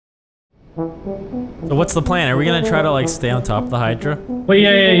So what's the plan? Are we gonna try to like stay on top of the Hydra? Well,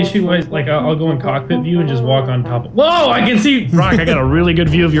 yeah, you should like I'll go in cockpit view and just walk on top. Whoa, I can see Brock. I got a really good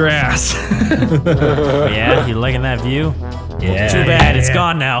view of your ass. Yeah, you liking that view? Yeah. Too bad, it's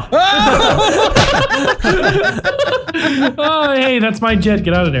gone now. Oh, hey, that's my jet.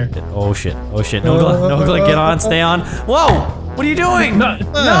 Get out of there. Oh shit! Oh shit! No, get on, stay on. Whoa! What are you doing? No,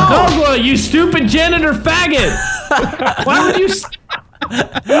 Nogla, you stupid janitor faggot! Why would you?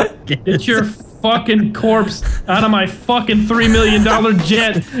 Get your fucking corpse out of my fucking $3 million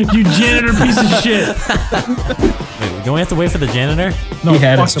jet, you janitor piece of shit! Wait, don't we have to wait for the janitor? No,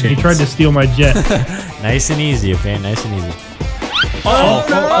 fuck him. He tried to steal my jet. Nice and easy, okay? Nice and easy. Oh,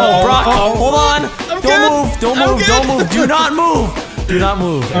 Brock, hold on! Don't move! Do not move! Do not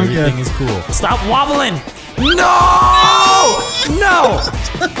move. Everything is cool. Stop wobbling! No! No!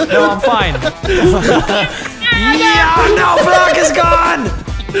 No, I'm fine. Yeah, no, Brock is gone!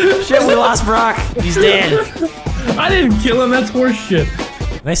 Shit, we lost Brock. He's dead. I didn't kill him, that's horse shit.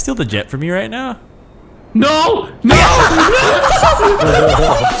 Can I steal the jet from you right now? No!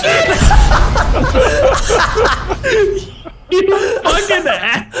 You fucking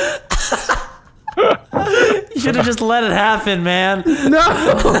ass! You should have just let it happen, man. No!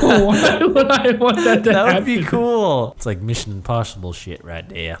 Why would I want that to happen? That would be cool. It's like Mission Impossible shit right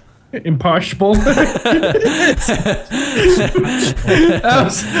there. Impossible.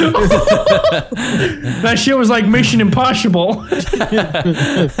 That shit was like Mission Impossible.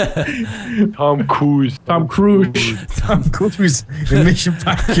 Tom Cruise. Tom Cruise in Mission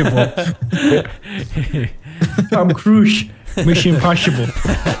Impossible. Tom Cruise, Mission Impossible.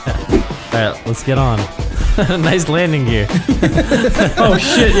 Alright, let's get on. Nice landing gear. Oh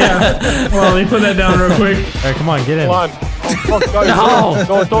shit, yeah. Well, let me put that down real quick. Alright, come on, get in. Come on. Oh, fuck, guys.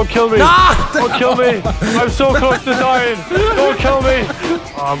 No, don't kill me. Don't kill me. I'm so close to dying. Don't kill me.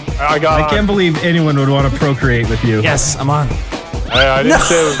 I can't believe anyone would want to procreate with you. Yes, I'm on. Hey, I didn't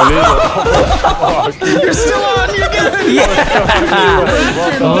say it was illegal. You're still on, you're good! Yeah!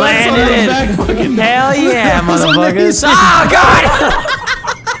 Landed it! Hell yeah, motherfuckers! Oh, God!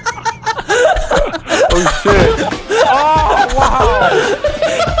 Oh, shit. Oh, wow!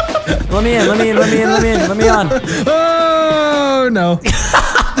 Let me in, on. Oh, no.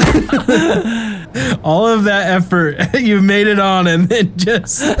 All of that effort, you made it on and then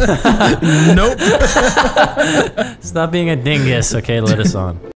just... Nope. Stop being a dingus, okay? Let us on.